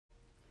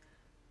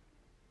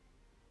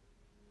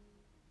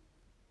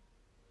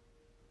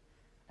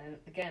And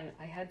again,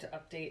 I had to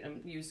update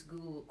and use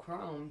Google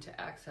Chrome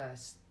to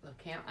access the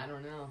camp. I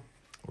don't know.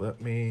 Let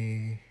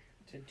me...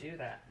 To do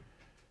that.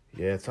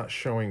 Yeah, it's not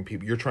showing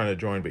people. You're trying to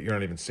join, but you're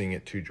not even seeing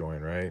it to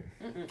join, right?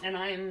 And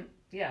I'm,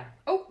 yeah.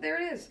 Oh,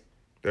 there it is.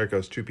 There it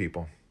goes, 2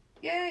 people.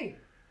 Yay.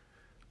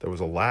 There was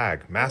a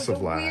lag,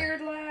 massive lag.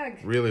 Weird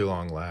lag. Really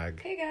long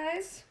lag. Hey,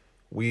 guys.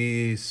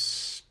 We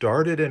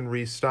started and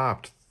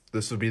restopped.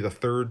 This would be the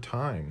 3rd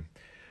time.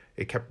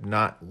 It kept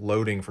not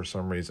loading for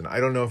some reason. I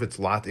don't know if it's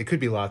it could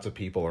be lots of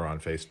people are on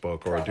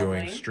Facebook or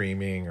doing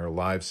streaming or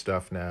live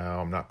stuff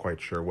now. I'm not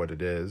quite sure what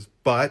it is.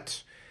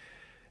 But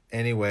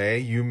anyway,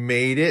 you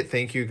made it.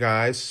 Thank you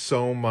guys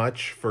so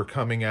much for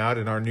coming out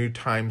in our new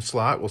time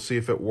slot. We'll see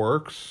if it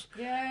works.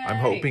 Yay. I'm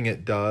hoping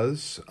it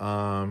does.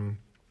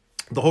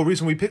 The whole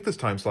reason we picked this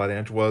time slot,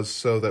 Ange, was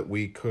so that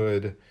we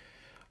could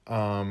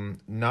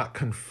not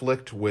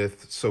conflict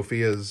with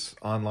Sophia's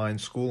online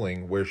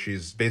schooling, where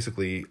she's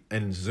basically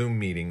in Zoom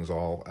meetings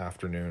all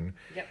afternoon.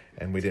 Yep.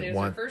 And we didn't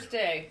want her first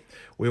day.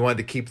 We wanted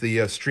to keep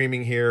the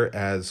streaming here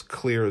as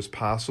clear as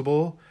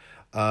possible.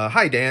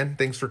 Hi, Dan.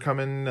 Thanks for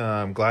coming.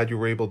 I'm glad you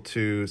were able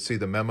to see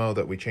the memo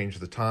that we changed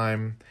the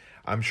time.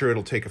 I'm sure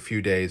it'll take a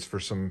few days for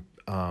some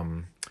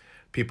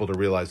people to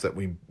realize that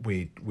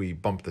we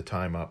bumped the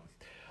time up.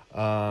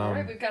 All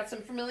right, we've got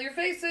some familiar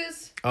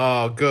faces.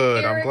 Oh,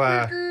 good. Eric I'm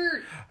glad.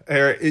 Burkert.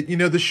 Eric,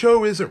 the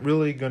show isn't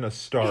really going to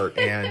start,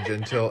 Ange,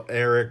 until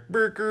Eric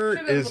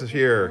Burkert is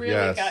here. Really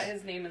yes. got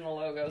his name in the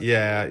logo.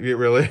 Yeah, it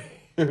really.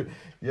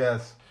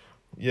 Yes.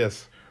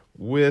 Yes.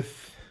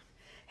 With.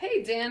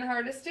 Hey, Dan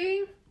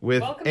Hardesty.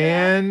 With Welcome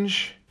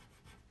Ange.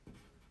 Back.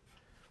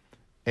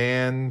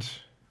 And.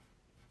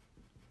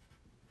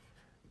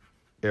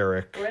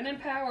 Eric. Brennan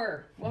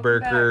Power.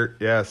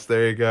 Burkert. Yes,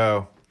 there you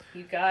go.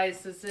 You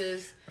guys, this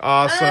is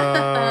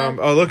awesome.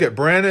 Oh, look at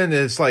Brandon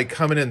is like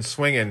coming in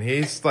swinging.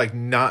 He's like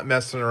not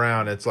messing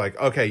around. It's like,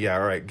 okay, yeah,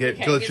 all right.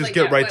 Let's just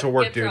get right to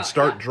work, dude.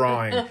 Start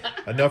drawing.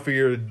 Enough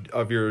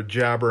of your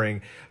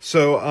jabbering.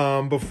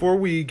 So, before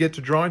we get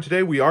to drawing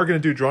today, we are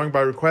going to do drawing by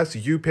request.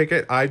 You pick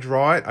it, I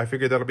draw it. I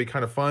figured that'll be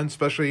kind of fun,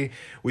 especially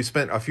we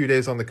spent a few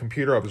days on the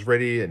computer. I was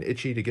ready and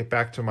itchy to get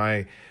back to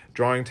my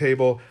drawing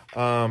table.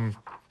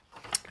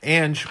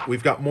 And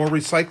we've got more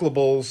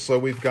recyclables, so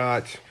we've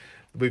got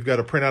a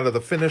printout of the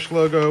finished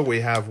logo.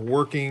 We have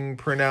working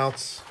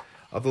printouts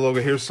of the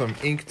logo. Here's some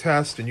ink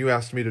test, and you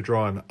asked me to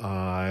draw an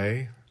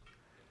eye.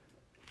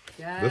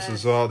 Yes. This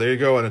is all, there you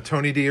go, and a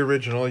Tony D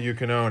original you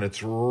can own.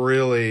 It's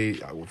really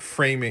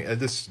framing.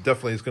 This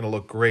definitely is going to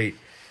look great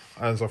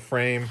as a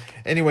frame.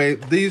 Anyway,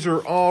 these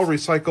are all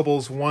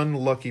recyclables. One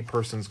lucky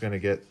person's going to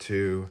get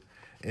to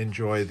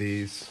enjoy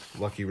these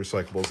lucky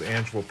recyclables.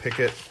 Ange will pick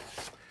it.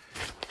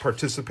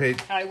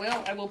 Participate. I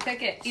will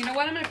pick it. You know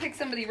what? I'm going to pick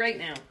somebody right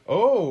now.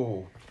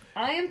 Oh.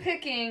 I am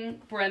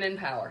picking Brennan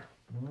Power.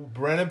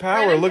 Brennan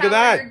Power, look at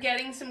that. You're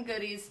getting some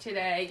goodies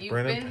today. You've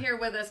been here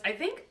with us, I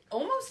think,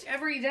 almost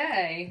every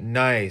day.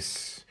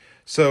 Nice.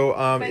 So, if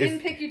I didn't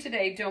pick you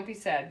today, don't be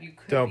sad. You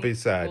could. Don't be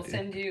sad. We'll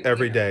send you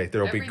every day.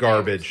 There will be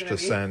garbage to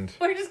send.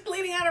 We're just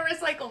cleaning out a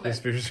recycle bin.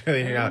 Just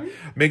cleaning out.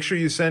 Make sure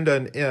you send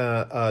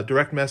a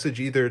direct message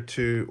either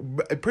to.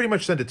 Pretty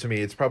much send it to me.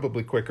 It's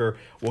probably quicker.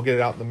 We'll get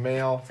it out in the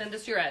mail. Send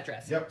us your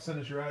address. Yep.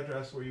 Send us your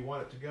address where you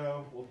want it to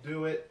go. We'll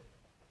do it.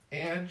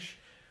 Ange,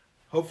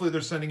 hopefully they're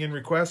sending in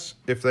requests.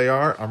 If they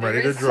are, I'm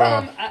ready to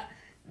draw.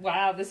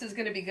 Wow, this is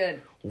going to be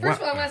good. First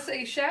of all, I want to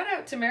say shout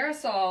out to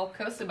Marisol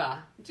Kosaba,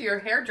 to your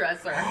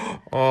hairdresser.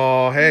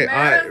 Oh, hey,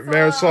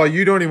 Marisol,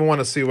 you don't even want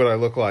to see what I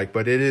look like,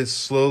 but it is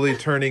slowly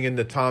turning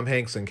into Tom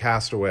Hanks in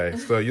Castaway.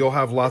 So you'll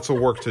have lots of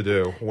work to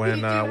do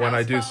when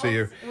I do see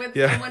you. With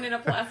someone in a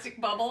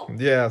plastic bubble.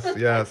 Yes,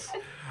 yes.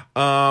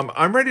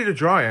 I'm ready to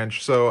draw,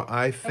 Ange. So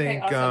I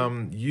think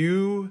awesome.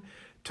 You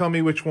tell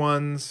me which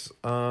ones.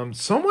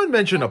 Someone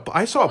mentioned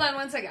I saw. Hold on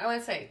 1 second. I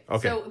want to say.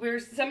 Okay. So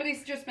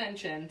somebody's just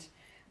mentioned.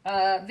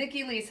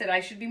 Vicky Lee said, I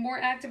should be more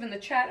active in the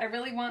chat. I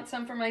really want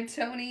some for my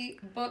Tony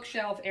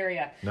bookshelf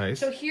area. Nice.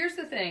 So here's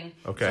the thing.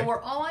 Okay. So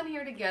we're all on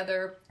here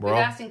together. We've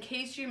asked in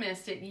case you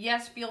missed it.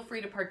 Yes, feel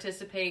free to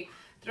participate.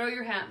 Throw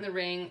your hat in the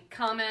ring.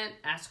 Comment.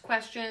 Ask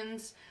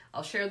questions.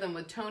 I'll share them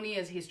with Tony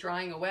as he's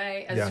drawing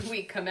away, as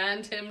we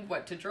command him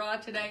what to draw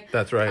today.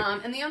 That's right.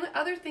 And the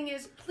other thing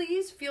is,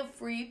 please feel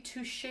free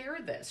to share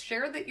this.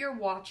 Share that you're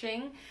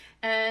watching,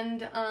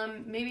 and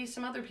maybe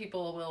some other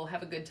people will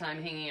have a good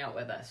time hanging out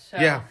with us. So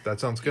yeah, that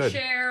sounds good.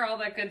 Share all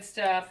that good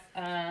stuff,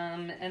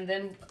 and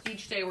then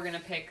each day we're going to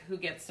pick who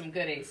gets some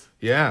goodies.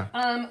 Yeah.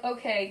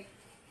 Okay,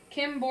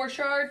 Kim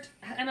Borchardt,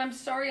 and I'm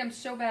sorry, I'm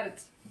so bad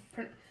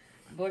at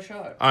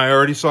Borchardt. I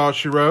already saw what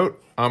she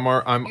wrote. I'm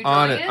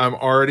on it. I'm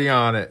already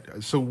on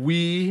it. So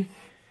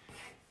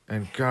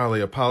and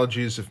golly,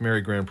 apologies if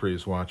Mary Grand Prix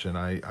is watching.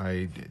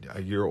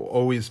 You'll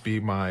always be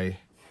my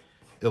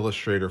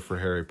illustrator for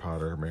Harry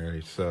Potter,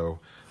 Mary. So,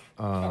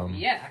 oh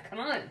yeah, come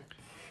on,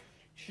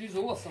 she's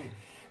awesome.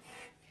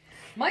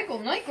 Michael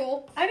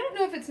Nichol. I don't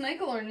know if it's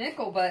Nichol or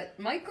Nickel, but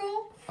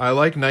Michael. I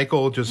like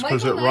Nichol just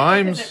because it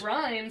rhymes. Because it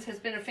rhymes. Has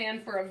been a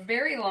fan for a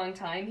very long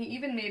time. He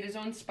even made his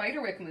own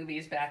Spiderwick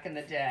movies back in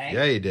the day.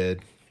 Yeah, he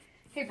did.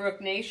 Hey,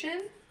 Brook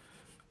Nation.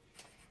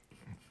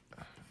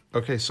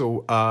 Okay,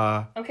 so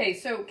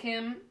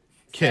Kim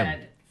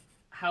said,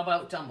 how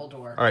about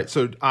Dumbledore? All right,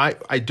 so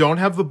I don't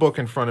have the book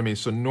in front of me,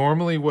 so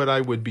normally what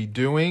I would be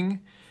doing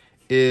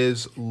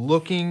is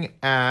looking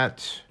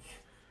at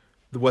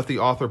what the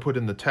author put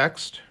in the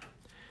text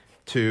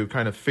to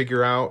kind of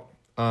figure out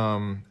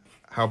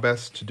how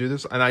best to do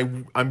this.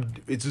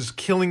 And it's just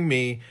killing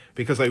me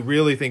because I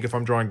really think if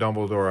I'm drawing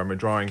Dumbledore, I'm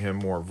drawing him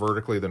more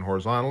vertically than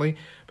horizontally,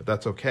 but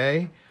that's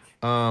okay.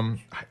 I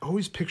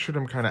always pictured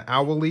him kind of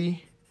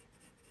owly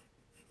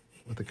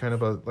with a kind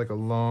of a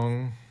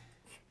long...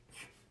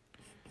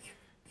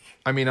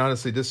 I mean,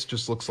 honestly, this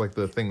just looks like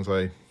the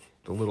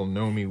little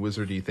gnomey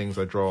wizardy things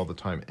I draw all the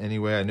time.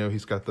 Anyway, I know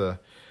he's got the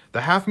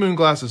half moon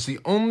glasses. The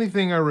only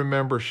thing I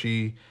remember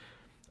Joe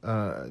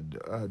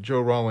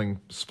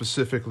Rowling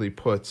specifically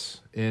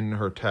puts in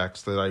her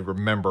text that I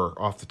remember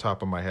off the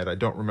top of my head. I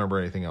don't remember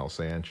anything else,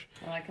 Ange.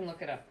 Well, I can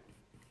look it up.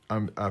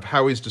 Of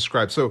how he's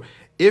described. So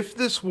if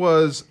this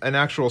was an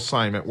actual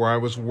assignment where I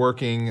was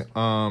working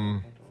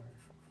on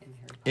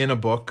a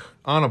book,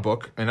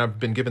 and I've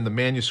been given the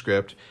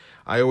manuscript,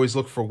 I always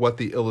look for what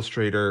the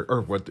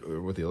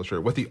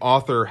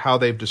author, how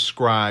they've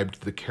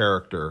described the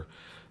character.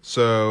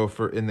 So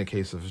in the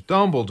case of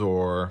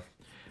Dumbledore,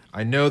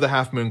 I know the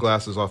half moon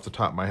glasses off the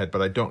top of my head,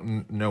 but I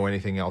don't know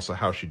anything else of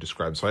how she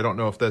describes. So I don't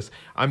know if this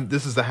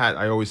is the hat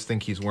I always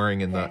think he's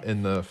wearing in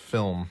the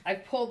film. I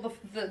pulled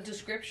the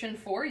description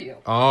for you.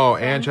 Oh,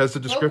 Ange has the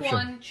description.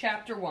 Book 1,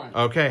 Chapter 1.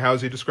 Okay,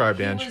 how's he described,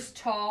 Ange? He was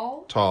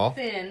tall,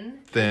 thin,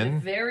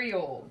 and very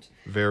old.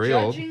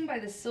 Judging by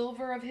the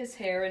silver of his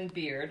hair and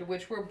beard,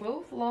 which were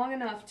both long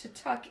enough to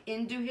tuck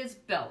into his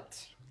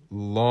belt.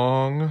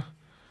 Long,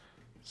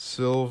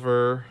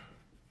 silver,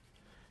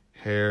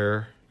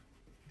 hair,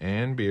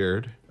 and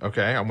beard.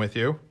 Okay, I'm with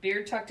you.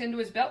 Beard tucked into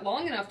his belt,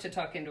 long enough to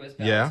tuck into his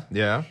belt.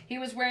 Yeah. He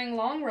was wearing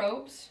long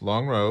robes.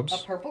 A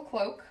purple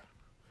cloak.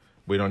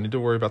 We don't need to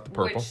worry about the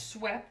purple. Which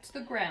swept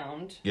the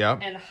ground. Yeah.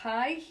 And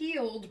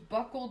high-heeled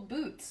buckled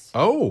boots.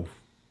 Oh,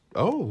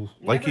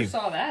 never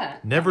saw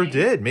that. Never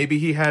did. Maybe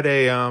he had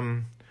a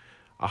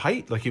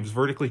height, like he was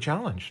vertically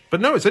challenged. But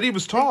no, it said he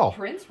was tall. The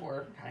prince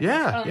were.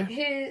 Yeah.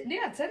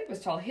 It said he was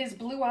tall. His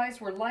blue eyes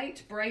were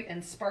light, bright,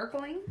 and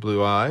sparkling.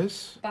 Blue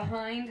eyes.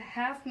 Behind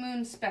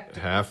half-moon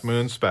spectacles.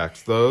 Half-moon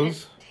specs.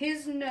 Those. And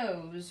his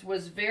nose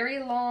was very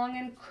long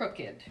and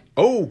crooked.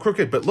 Oh,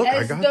 crooked. But look,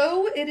 as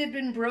though it had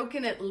been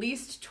broken at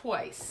least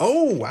twice.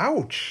 Oh,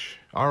 ouch.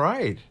 All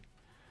right.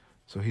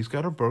 So he's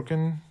got a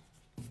broken...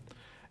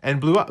 And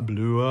blue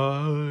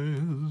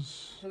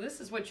eyes. So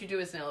this is what you do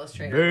as an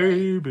illustrator.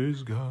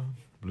 Baby's got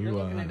blue You're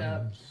looking eyes. It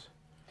up.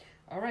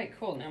 All right,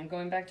 cool. Now I'm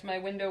going back to my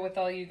window with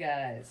all you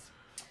guys.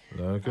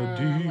 Like a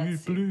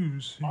deep blue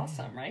sea.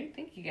 Awesome, right?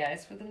 Thank you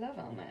guys for the love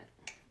on that.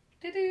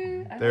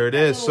 Doo-doo. There it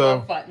is. So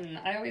love button.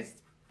 I always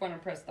want to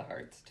press the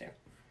hearts too.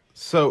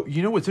 So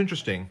you know what's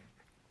interesting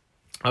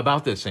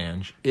about this,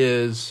 Ange,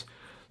 is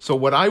so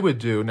what I would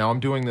do. Now I'm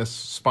doing this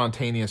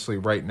spontaneously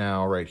right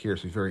now, right here.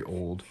 So he's very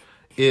old.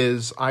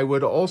 Is I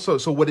would also,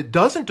 so what it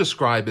doesn't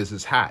describe is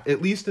his hat, at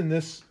least in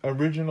this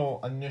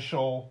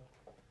initial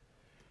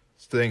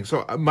thing.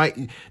 So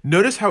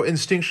notice how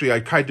instinctually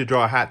I tried to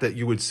draw a hat that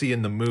you would see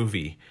in the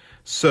movie.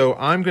 So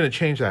I'm going to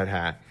change that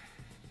hat.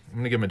 I'm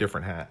going to give him a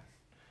different hat.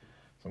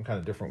 Some kind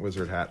of different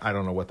wizard hat. I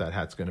don't know what that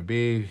hat's going to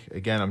be.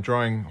 Again, I'm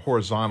drawing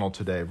horizontal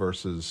today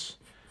versus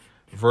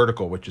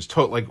vertical, which is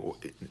like,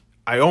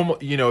 I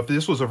almost, if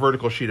this was a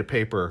vertical sheet of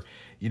paper,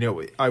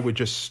 I would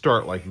just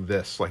start like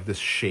this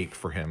shape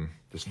for him.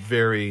 This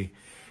very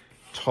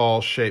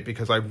tall shape,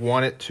 because I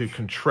want it to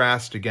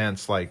contrast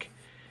against, like,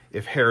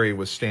 if Harry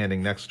was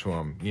standing next to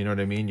him. You know what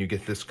I mean? You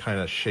get this kind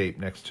of shape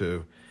next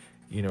to,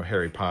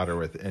 Harry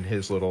Potter and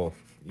his little,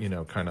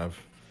 kind of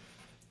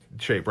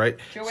shape, right?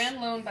 Joanne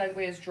Lone, by the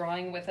way, is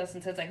drawing with us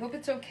and says, I hope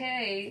it's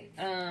okay.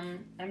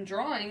 I'm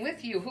drawing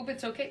with you. Hope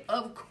it's okay.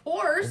 Of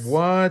course.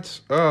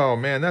 What? Oh,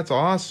 man, that's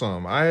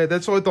awesome.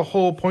 That's what the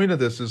whole point of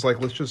this is, like,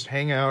 let's just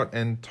hang out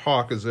and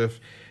talk as if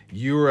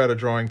you were at a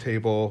drawing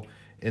table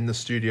in the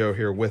studio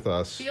here with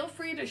us. Feel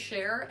free to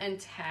share and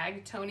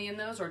tag Tony in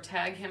those, or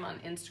tag him on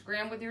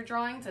Instagram with your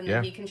drawings, and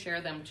then he can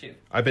share them too.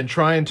 I've been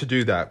trying to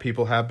do that.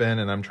 People have been,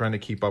 and I'm trying to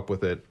keep up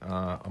with it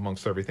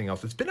amongst everything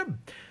else. It's been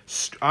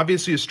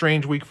obviously a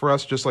strange week for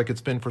us, just like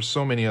it's been for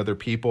so many other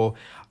people.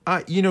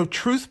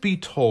 Truth be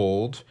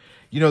told,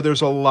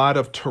 there's a lot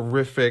of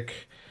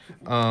terrific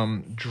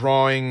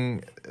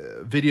drawing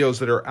videos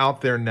that are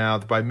out there now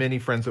by many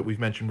friends that we've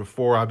mentioned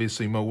before.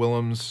 Obviously, Mo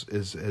Willems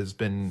has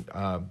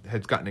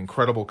gotten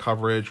incredible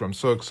coverage. I'm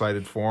so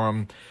excited for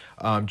him.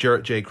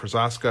 Jarrett J.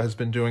 Krasaska has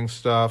been doing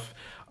stuff.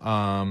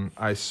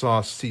 I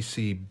saw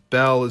CC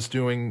Bell is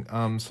doing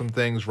some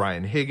things.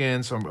 Ryan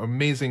Higgins, some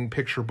amazing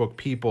picture book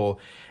people,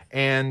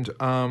 and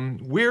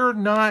we're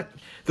not.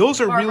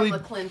 Those are Barbara really.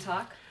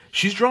 McClintock.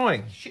 She's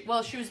drawing. She's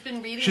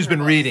been reading. She's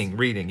been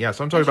reading.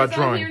 Yes, I'm talking about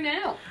drawing. She's here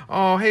now.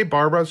 Oh, hey,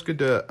 Barbara. It's good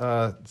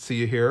to see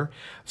you here.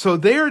 So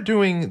they are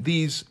doing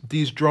these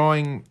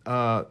drawing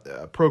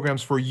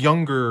programs for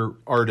younger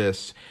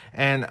artists,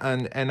 and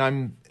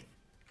I'm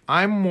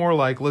I'm more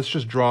like, let's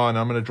just draw, and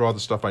I'm going to draw the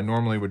stuff I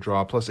normally would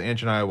draw. Plus,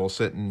 Ange and I will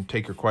sit and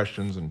take your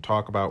questions and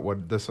talk about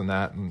what this and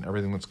that and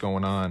everything that's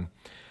going on,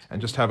 and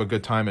just have a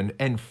good time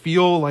and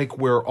feel like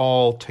we're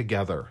all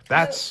together.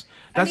 That's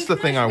the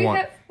thing I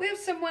want. We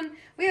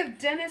have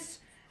Dennis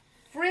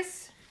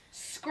Friss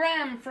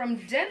Scram from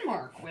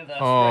Denmark with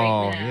us right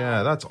now. Oh,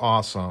 yeah, that's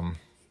awesome.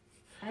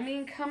 I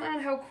mean, come on,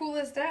 how cool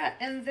is that?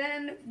 And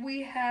then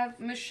we have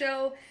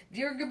Michelle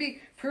Diergeby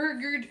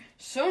Pergerd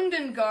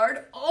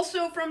Sondengard,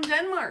 also from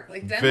Denmark.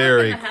 Like Denmark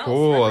Very in the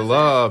cool. House, I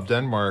love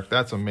Denmark.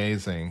 That's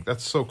amazing.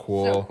 That's so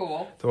cool. So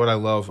cool. That's what I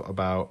love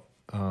about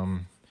the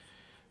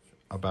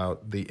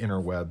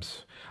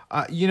interwebs.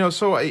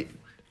 So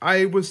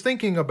I was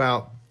thinking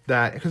about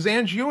that because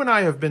Ange, you and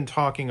I have been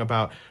talking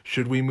about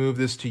should we move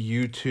this to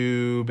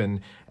YouTube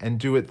and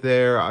do it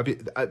there.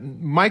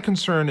 My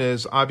concern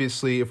is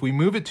obviously if we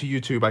move it to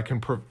YouTube, I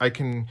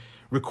can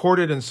record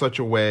it in such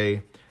a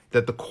way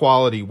that the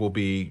quality will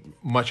be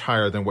much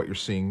higher than what you're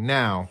seeing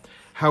now.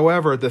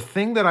 However, the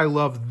thing that I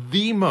love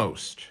the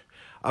most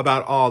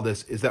about all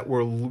this is that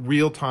we're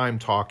real-time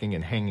talking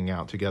and hanging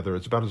out together.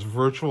 It's about as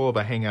virtual of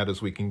a hangout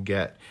as we can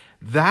get.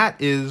 That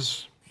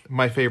is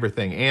my favorite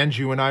thing. Ange,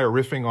 you and I are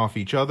riffing off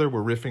each other.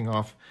 We're riffing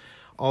off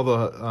all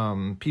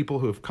the people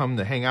who have come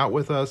to hang out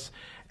with us.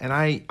 And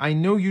I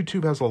know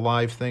YouTube has a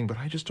live thing, but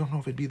I just don't know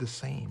if it'd be the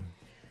same.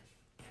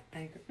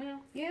 I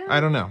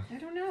don't know.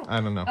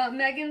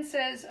 Megan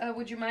says,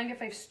 would you mind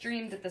if I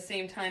streamed at the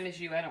same time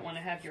as you? I don't want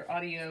to have your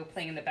audio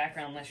playing in the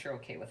background unless you're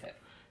okay with it.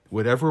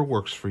 Whatever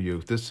works for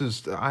you.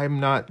 I'm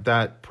not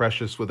that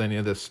precious with any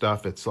of this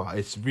stuff.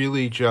 It's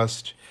really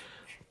just,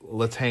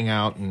 let's hang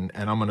out and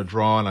I'm going to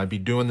draw and I'd be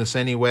doing this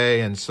anyway.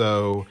 And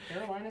so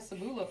Carolina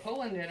Sabula,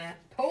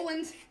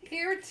 Poland's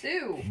here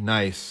too.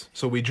 Nice.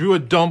 So we drew a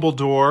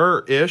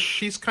Dumbledore-ish.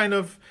 He's kind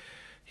of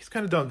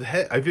dumb.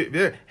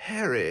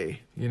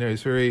 Harry.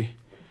 He's very,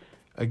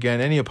 again,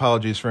 any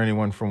apologies for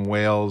anyone from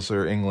Wales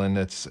or England.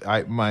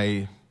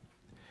 My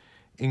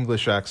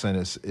English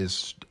accent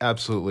is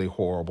absolutely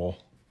horrible.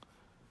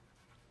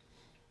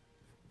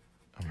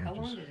 How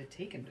long did it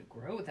take him to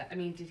grow that? I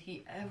mean, did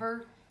he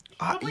ever?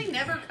 Probably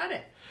never cut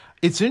it.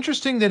 It's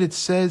interesting that it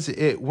says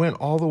it went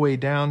all the way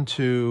down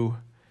to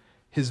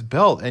his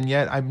belt, and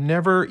yet I've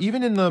never,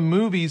 even in the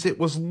movies, it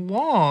was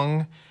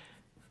long,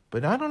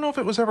 but I don't know if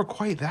it was ever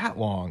quite that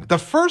long. The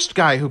first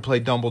guy who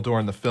played Dumbledore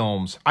in the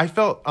films, I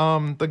felt,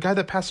 the guy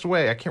that passed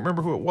away, I can't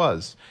remember who it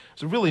was.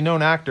 It's a really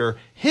known actor.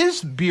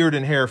 His beard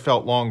and hair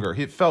felt longer.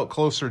 It felt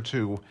closer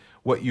to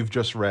what you've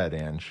just read,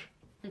 Ange.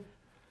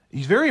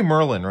 He's very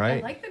Merlin,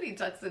 right? I like that he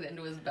tucks it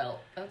into his belt.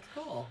 That's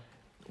cool.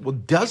 Well,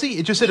 does he?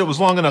 It just said it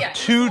was long enough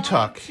to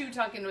tuck. To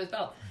tuck into his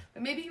belt.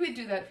 But maybe he would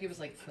do that if he was,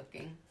 like,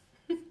 cooking.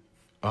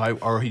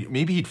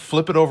 Maybe he'd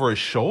flip it over his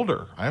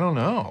shoulder. I don't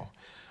know.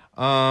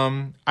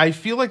 I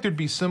feel like there'd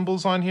be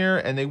symbols on here,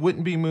 and they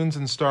wouldn't be moons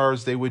and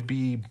stars. They would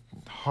be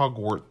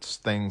Hogwarts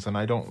things, and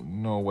I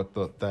don't know what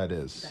that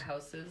is. The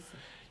houses?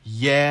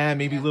 Yeah,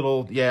 maybe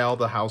all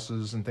the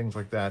houses and things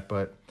like that,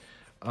 but...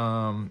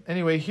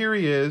 anyway, here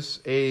he is,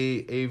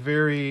 a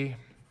very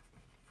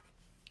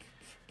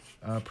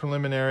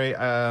preliminary.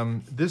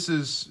 This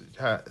is,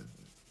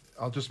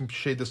 I'll just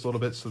shade this a little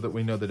bit so that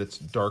we know that it's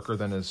darker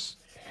than his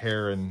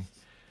hair and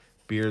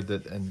beard,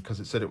 and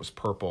because it said it was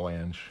purple,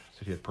 Ange. It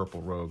said he had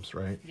purple robes,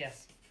 right?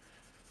 Yes.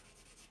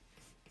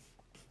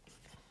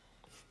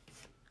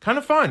 Kind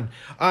of fun.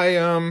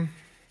 I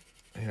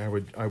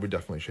would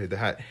definitely shade the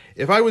hat.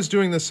 If I was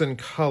doing this in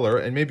color,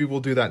 and maybe we'll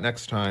do that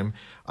next time,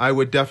 I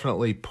would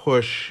definitely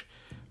push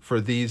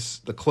for the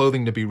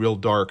clothing to be real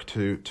dark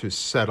to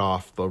set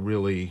off the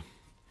really,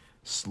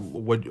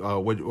 what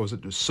was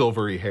it,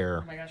 silvery hair.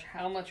 Oh my gosh,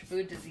 how much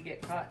food does he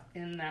get caught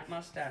in that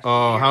mustache?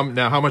 Oh,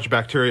 how much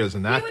bacteria is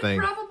in that thing? He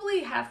would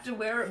probably have to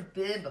wear a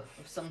bib of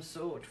some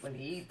sort when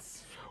he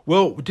eats.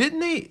 Well,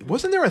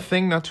 wasn't there a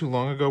thing not too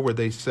long ago where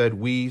they said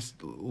we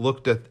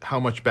looked at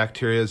how much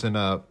bacteria is in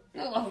a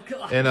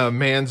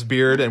man's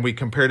beard, and we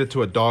compared it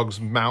to a dog's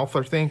mouth,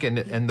 I think,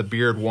 and the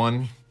beard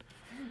won.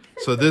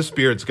 So this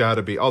beard's got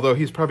to be, although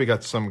he's probably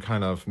got some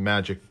kind of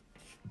magic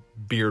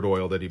beard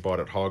oil that he bought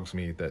at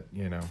Hogsmeade that,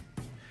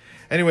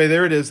 Anyway,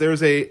 there it is.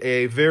 There's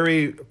a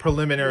very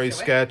preliminary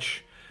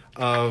sketch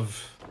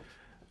of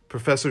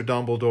Professor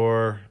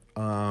Dumbledore.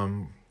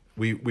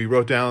 We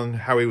wrote down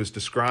how he was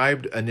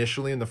described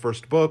initially in the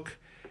first book,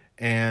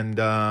 and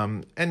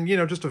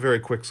just a very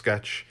quick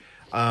sketch.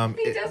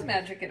 He does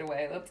magic it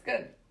away. That's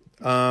good.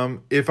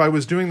 If I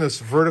was doing this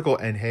vertical,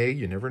 and hey,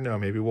 you never know,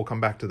 maybe we'll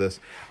come back to this,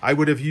 I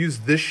would have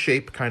used this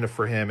shape kind of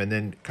for him and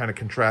then kind of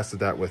contrasted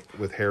that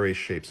with Harry's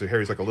shape. So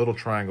Harry's like a little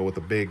triangle with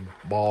a big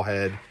ball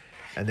head,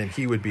 and then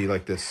he would be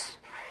like this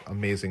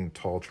amazing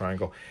tall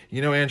triangle.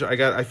 Ange,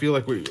 I feel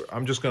like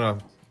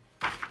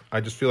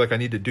I just feel like I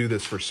need to do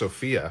this for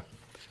Sophia,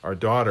 our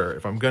daughter.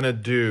 If I'm going to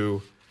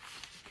do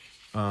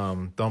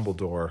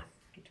Dumbledore.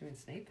 You doing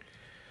Snape?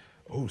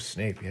 Oh,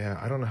 Snape, yeah.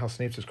 I don't know how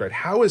Snape's described.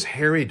 How is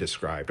Harry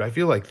described? I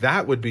feel like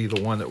that would be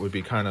the one that would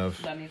be kind of...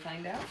 Let me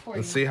find out for you.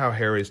 Let's see how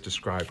Harry's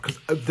described.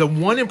 Because the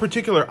one in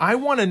particular, I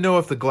want to know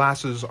if the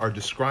glasses are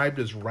described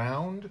as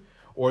round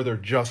or they're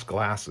just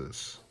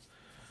glasses.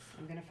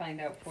 I'm going to find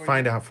out for you.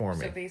 Find out for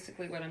me. So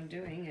basically what I'm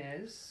doing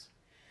is,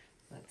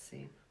 let's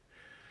see.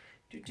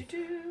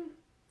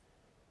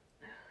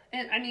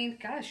 And I mean,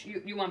 gosh,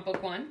 you want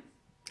book one?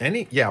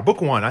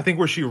 Book one. I think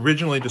where she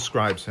originally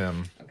describes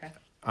him. Okay.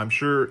 I'm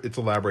sure it's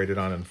elaborated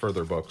on in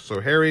further books.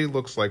 So Harry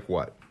looks like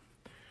what?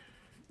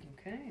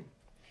 Okay.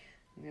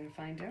 I'm going to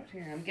find out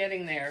here. I'm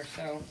getting there,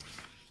 so...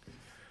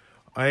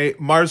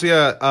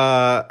 Marzia,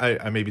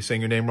 I may be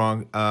saying your name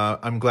wrong.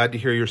 I'm glad to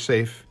hear you're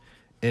safe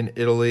in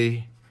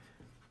Italy.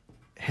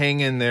 Hang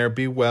in there.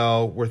 Be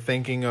well. We're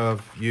thinking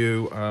of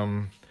you.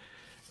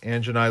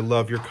 Ange and I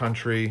love your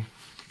country.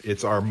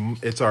 It's our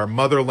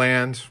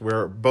motherland,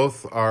 where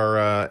both our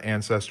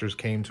ancestors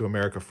came to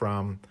America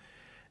from.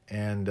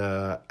 And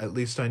at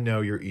least I know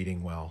you're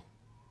eating well.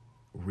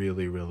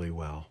 Really, really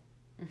well.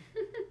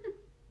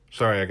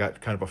 Sorry, I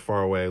got kind of a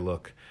faraway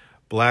look.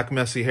 Black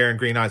messy hair and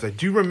green eyes. I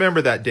do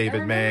remember that,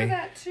 David May.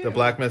 That too. The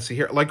black messy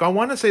hair. Like, I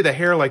want to say the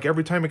hair, like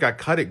every time it got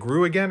cut, it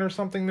grew again or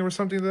something. There was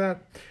something to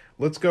that.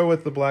 Let's go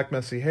with the black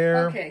messy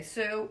hair. Okay,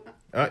 so...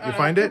 you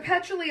find it?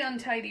 Perpetually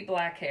untidy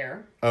black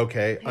hair.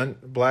 Okay,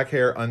 black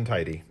hair,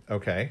 untidy.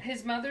 Okay.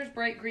 His mother's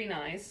bright green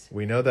eyes.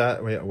 We know that.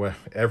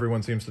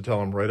 Everyone seems to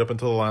tell him right up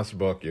until the last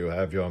book, you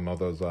have your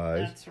mother's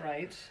eyes. That's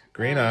right.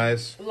 Green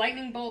eyes.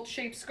 Lightning bolt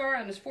shaped scar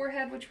on his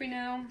forehead, which we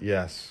know.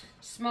 Yes.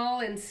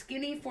 Small and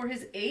skinny for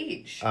his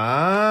age.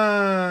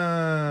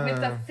 Ah. With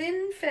a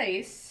thin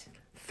face.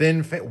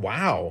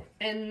 Wow.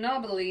 And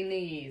knobbly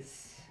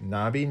knees.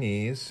 Knobby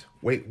knees.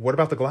 Wait, what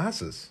about the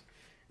glasses?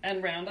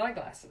 And round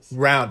eyeglasses.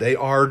 Round. They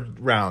are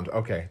round.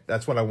 Okay.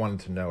 That's what I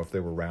wanted to know, if they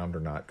were round or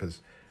not.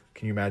 Because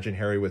can you imagine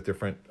Harry with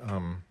different...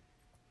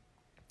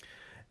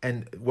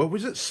 And what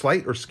was it?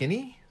 Slight or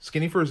skinny?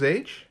 Skinny for his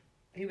age?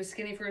 He was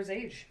skinny for his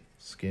age.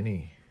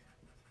 Skinny.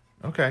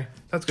 Okay.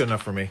 That's good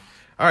enough for me.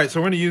 All right. So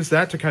we're going to use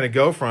that to kind of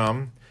go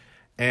from...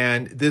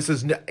 And this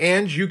is...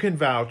 And you can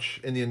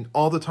vouch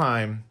all the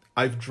time.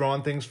 I've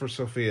drawn things for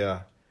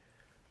Sophia...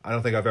 I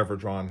don't think I've ever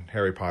drawn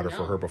Harry Potter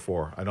for her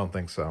before. I don't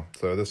think so.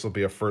 So this will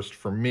be a first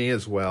for me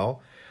as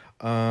well.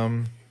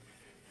 And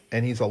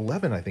he's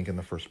 11, I think, in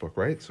the first book,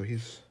 right? So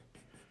he's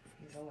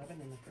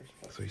 11 in the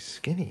first book. So he's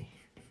skinny.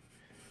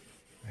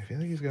 I feel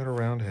like he's got a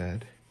round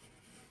head.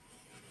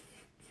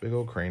 Big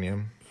old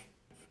cranium.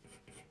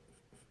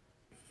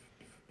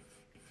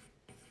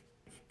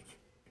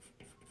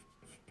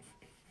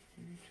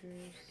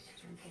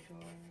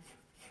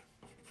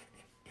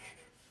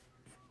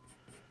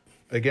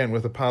 Again,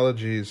 with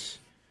apologies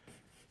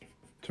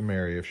to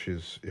Mary if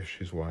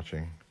she's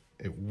watching,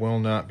 it will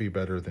not be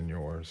better than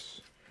yours.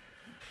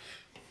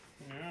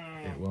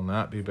 No. It will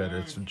not be better.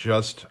 It's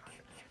just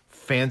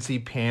fancy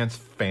pants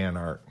fan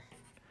art.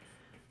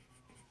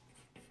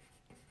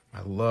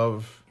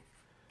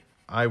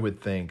 I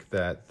would think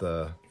that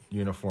the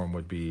uniform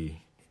would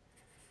be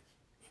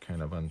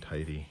kind of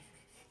untidy.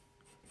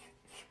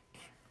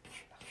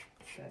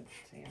 Good.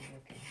 See, I'm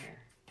looking here.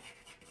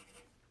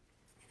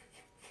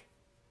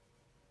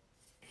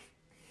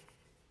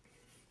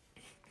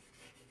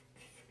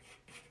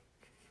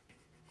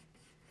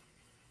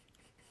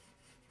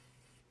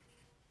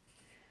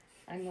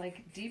 I'm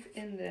like deep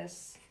in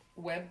this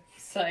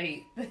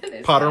website.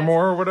 Pottermore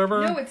or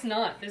whatever? No, it's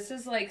not. This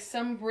is like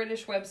some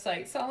British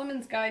website.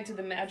 Solomon's Guide to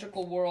the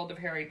Magical World of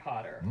Harry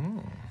Potter.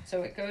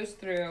 So it goes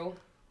through.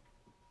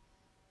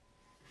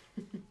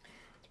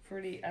 It's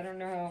pretty. I don't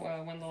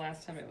know when the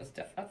last time it was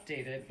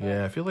updated. But...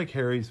 Yeah, I feel like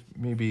Harry's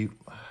maybe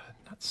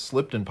not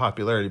slipped in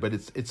popularity, but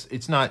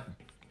it's not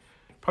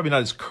probably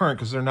not as current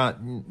because they're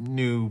not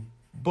new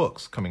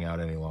books coming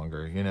out any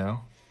longer. You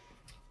know.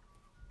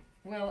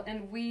 Well,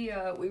 and we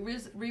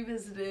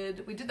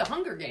revisited. We did the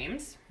Hunger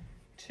Games,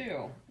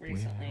 too,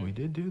 recently. We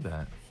did do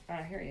that.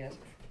 Here he is.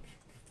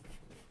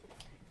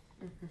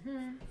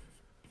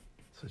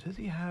 So does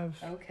he have?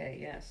 Okay.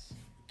 Yes.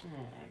 Oh my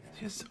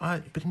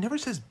God. But he never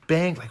says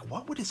bang. Like,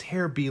 what would his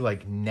hair be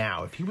like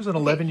now if he was an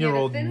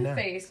 11-year-old? He had a thin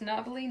face,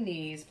 knobbly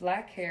knees,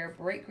 black hair,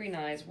 bright green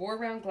eyes, wore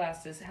round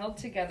glasses, held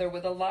together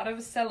with a lot of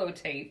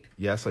sellotape.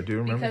 Yes, I do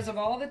remember. Because of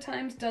all the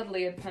times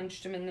Dudley had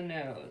punched him in the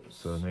nose.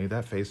 So made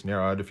that face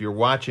narrow out. If you're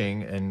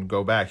watching and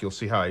go back, you'll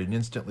see how I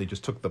instantly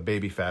just took the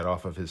baby fat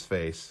off of his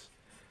face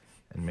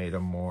and made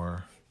him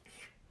more.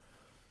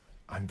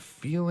 I'm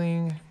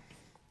feeling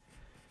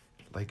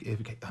like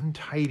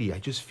untidy. I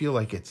just feel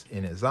like it's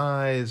in his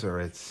eyes or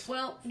it's...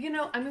 Well,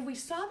 I mean, we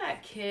saw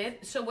that kid.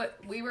 So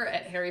we were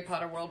at Harry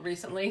Potter World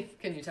recently.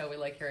 Can you tell we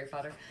like Harry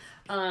Potter?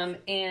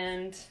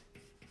 And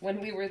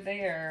when we were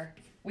there,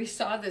 we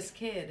saw this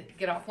kid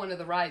get off one of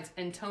the rides,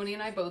 and Tony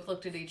and I both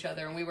looked at each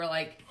other and we were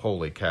like,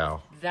 holy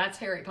cow. That's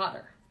Harry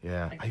Potter.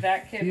 Yeah.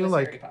 That kid was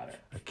like Harry Potter.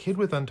 A kid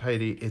with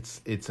untidy,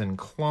 it's in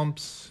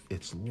clumps,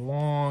 it's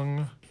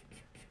long.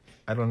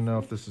 I don't know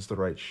if this is the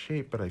right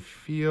shape, but I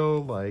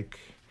feel like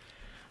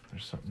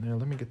there's something there.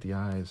 Let me get the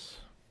eyes.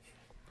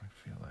 I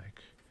feel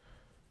like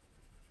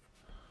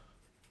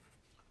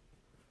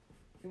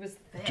it was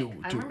thick.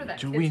 I remember that.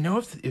 Do we know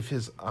if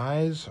his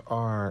eyes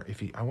are?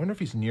 I wonder if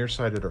he's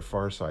nearsighted or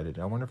farsighted.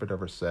 I wonder if it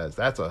ever says.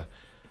 That's a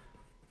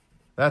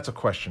That's a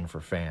question for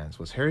fans.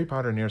 Was Harry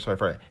Potter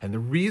nearsighted? And the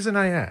reason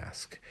I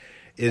ask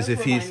is if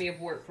he's... remind me of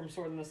Wart from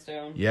Sword in the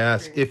Stone.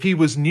 Yes. If he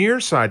was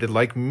nearsighted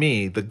like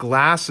me, the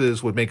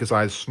glasses would make his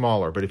eyes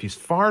smaller. But if he's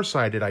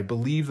farsighted, I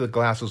believe the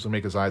glasses would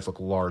make his eyes look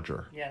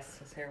larger. Yes,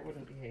 his hair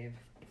wouldn't behave.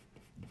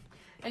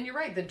 And you're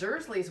right, the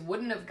Dursleys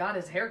wouldn't have got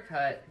his hair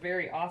cut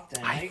very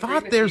often. I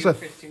thought there's a...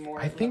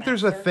 I think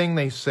there's a thing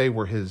they say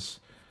where his...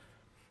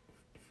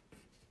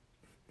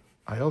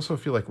 I also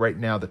feel like right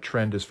now the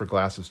trend is for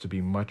glasses to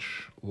be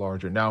much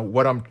larger. Now,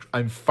 what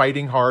I'm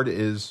fighting hard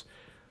is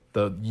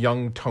the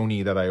young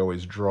Tony that I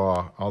always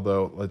draw,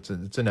 although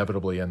it's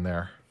inevitably in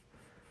there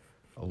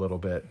a little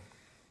bit.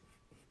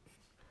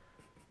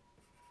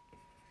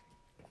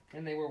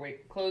 And they were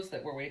clothes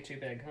that were way too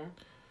big, huh?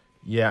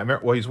 Yeah,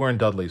 well, he's wearing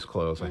Dudley's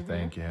clothes, I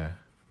think, yeah.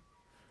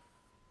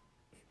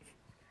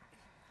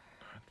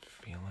 Not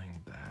feeling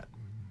that.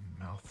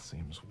 Mouth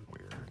seems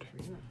weird.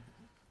 Yeah.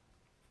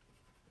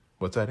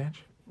 What's that,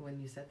 Ange? When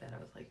you said that, I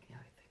was like, yeah, I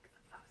was thinking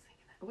that.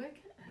 Oh,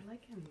 I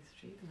like him. He's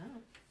straightened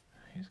up.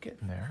 He's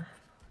getting there.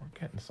 We're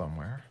getting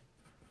somewhere.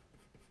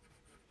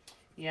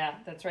 Yeah,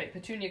 that's right.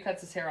 Petunia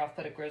cuts his hair off,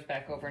 but it grows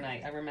back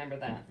overnight. I remember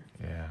that.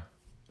 Yeah.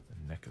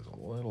 The neck is a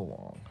little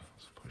long.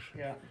 Let's push it.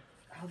 Yeah.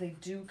 Oh, they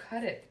do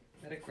cut it,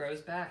 but it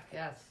grows back.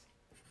 Yes.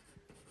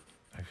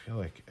 I feel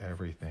like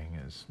everything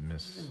is Even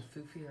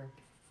foofier.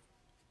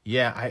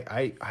 Yeah,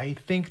 I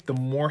think the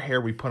more hair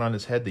we put on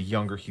his head, the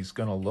younger he's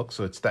going to look.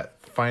 So it's that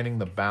finding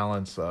the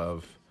balance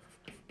of...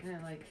 Yeah,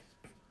 like...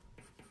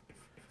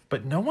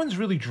 But no one's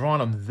really drawn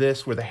him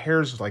this, where the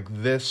hair's like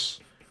this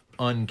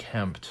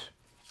unkempt,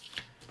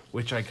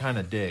 which I kind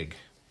of dig.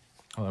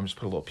 Oh, I'm just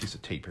put a little piece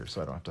of tape here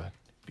so I don't have to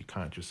be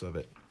conscious of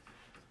it.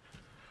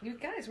 You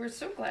guys, we're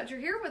so glad you're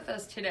here with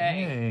us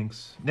today.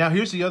 Thanks. Now,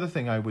 here's the other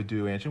thing I would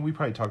do, Ange, and we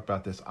probably talked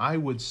about this. I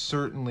would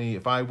certainly,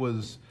 if I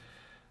was...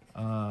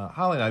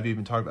 Holly and I have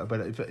even talked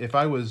about it, but if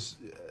I was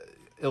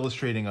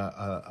illustrating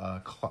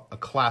a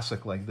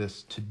classic like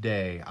this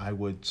today, I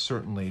would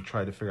certainly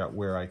try to figure out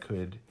where I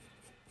could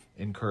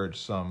encourage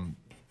some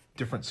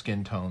different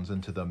skin tones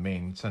into the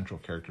main central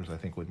characters. I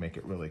think would make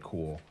it really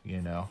cool,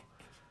 you know.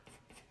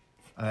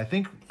 And I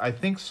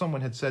think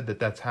someone had said that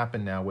that's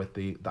happened now with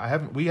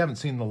we haven't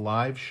seen the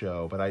live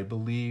show, but I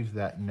believe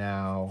that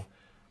now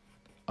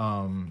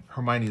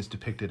Hermione is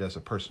depicted as a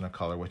person of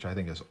color, which I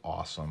think is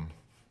awesome.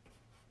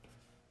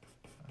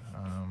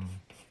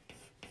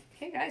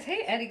 Hey guys,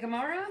 hey Eddie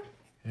Gamara.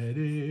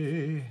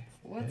 Eddie.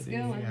 What's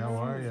going on? How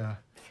are ya?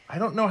 I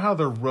don't know how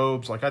their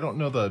robes, like I don't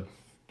know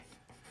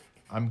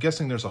I'm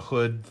guessing there's a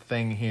hood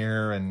thing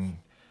here, and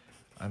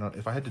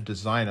if I had to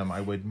design them, I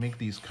would make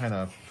these kind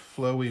of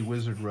flowy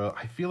wizard robe.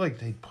 I feel like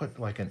they'd put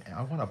like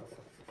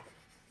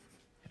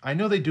I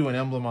know they do an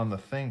emblem on the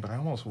thing, but I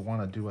almost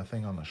want to do a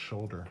thing on the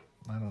shoulder.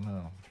 I don't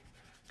know.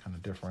 Kind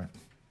of different.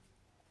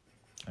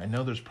 I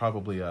know there's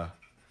probably a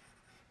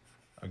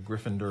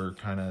Gryffindor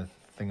kind of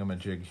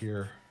thingamajig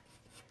here.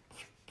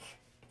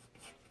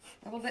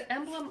 Well, the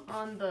emblem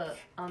on the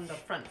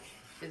front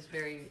is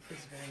very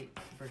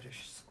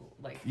British school,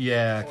 like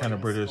kind of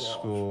British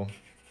school,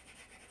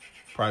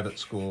 private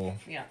school.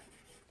 Yeah.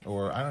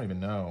 Or I don't even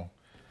know.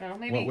 Well,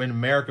 maybe in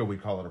America we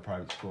call it a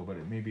private school, but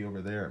it may be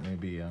over there. It may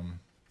be.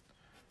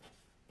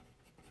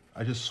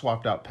 I just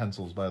swapped out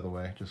pencils, by the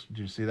way. Did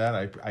you see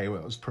that? I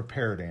was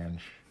prepared,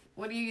 Ange.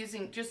 What are you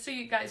using? Just so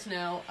you guys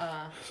know.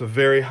 It's a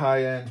very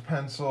high-end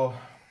pencil.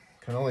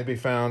 Can only be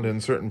found in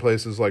certain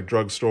places like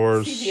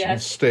drugstores,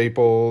 CVS.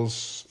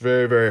 Staples.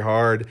 Very, very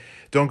hard.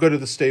 Don't go to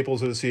the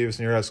Staples or the CVS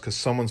near us because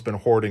someone's been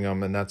hoarding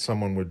them, and that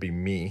someone would be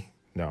me.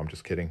 No, I'm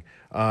just kidding.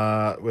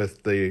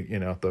 With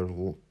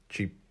the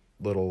cheap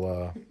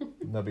little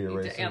nubby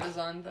erasers. Need to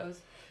Amazon those.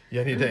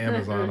 Yeah, I need to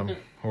Amazon them.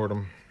 Hoard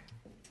them.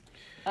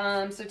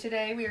 So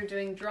today we are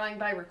doing drawing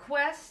by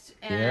request,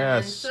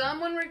 and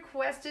someone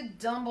requested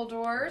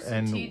Dumbledore,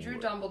 so T drew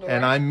Dumbledore.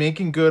 And I'm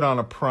making good on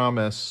a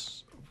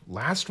promise.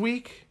 Last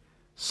week,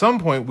 some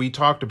point we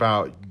talked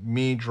about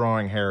me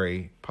drawing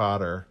Harry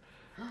Potter,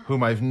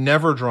 whom I've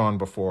never drawn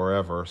before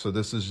ever. So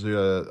this is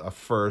a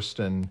first.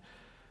 And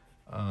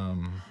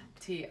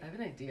T, I have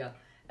an idea.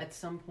 At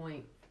some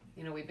point,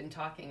 we've been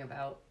talking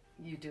about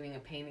you doing a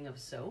painting of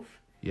Soph.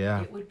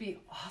 Yeah, it would be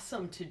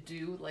awesome to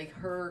do like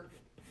her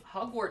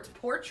Hogwarts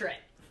portrait.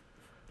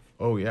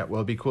 Oh yeah,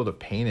 well it'd be cool to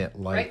paint it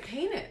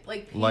paint it.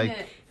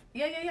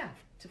 Yeah.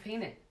 To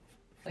paint it.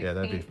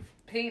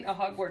 Paint a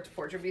Hogwarts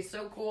portrait would be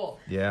so cool.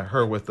 Yeah,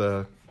 her with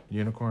the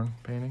unicorn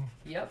painting.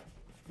 Yep.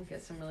 We'll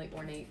get some really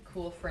ornate,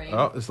 cool frames.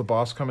 Oh, is the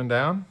boss coming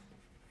down?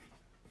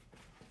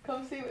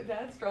 Come see what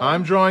Dad's drawing.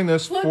 I'm drawing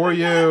this for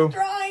you.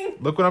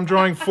 Look what I'm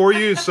drawing for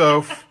you,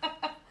 Soph.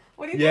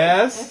 What do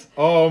you think?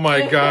 Oh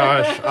my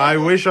gosh. I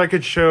wish I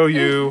could show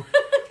you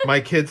my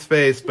kid's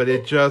face, but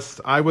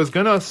I was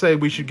gonna say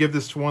we should give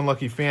this to one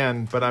lucky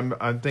fan, but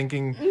I'm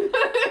thinking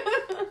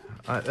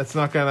it's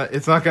not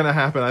gonna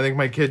happen. I think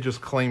my kid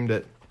just claimed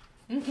it,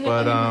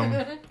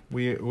 but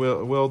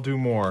we'll do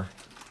more.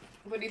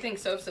 What do you think,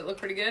 Soph? Does it look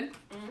pretty good?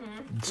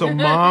 So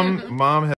mom has